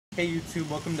Hey YouTube,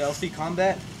 welcome to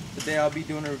LcCombat. Today I'll be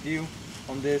doing a review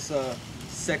on this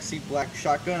sexy black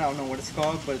shotgun. I don't know what it's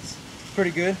called, but it's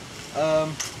pretty good. I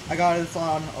got this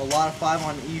on a lot of 5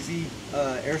 on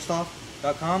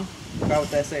easyairsoft.com. Got it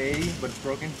with the SA80, but it's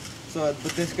broken. But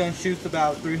this gun shoots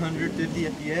about 350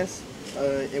 FPS.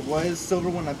 It was silver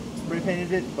when I spray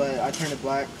painted it, but I turned it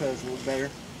black because it looked better.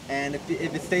 And if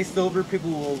it stays silver,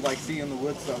 people will like see you in the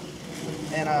woods.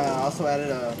 And I also added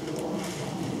a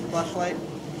flashlight.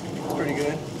 It's pretty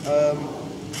good.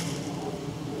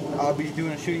 I'll be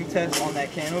doing a shooting test on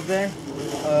that can over there.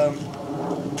 So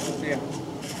yeah.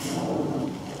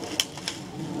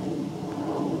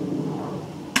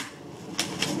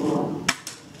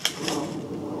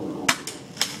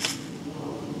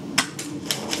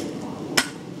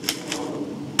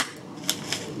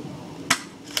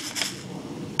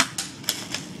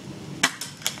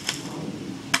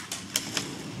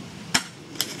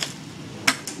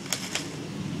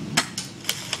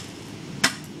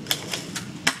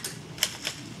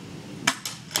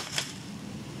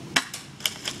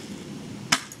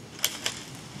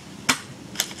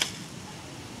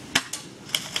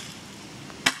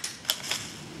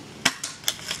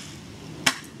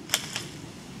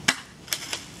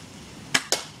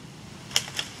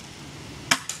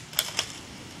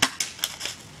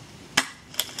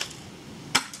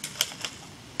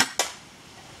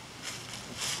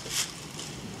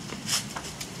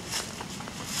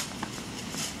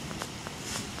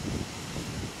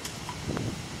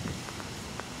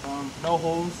 No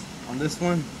holes on this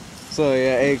one, so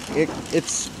yeah,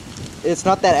 it's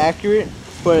not that accurate,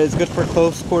 but it's good for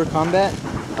close quarter combat.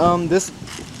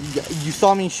 You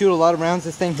saw me shoot a lot of rounds.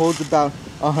 This thing holds about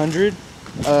 100.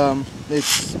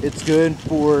 It's good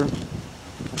for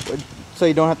so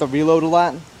you don't have to reload a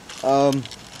lot.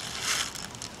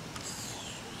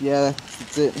 Yeah,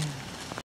 that's it.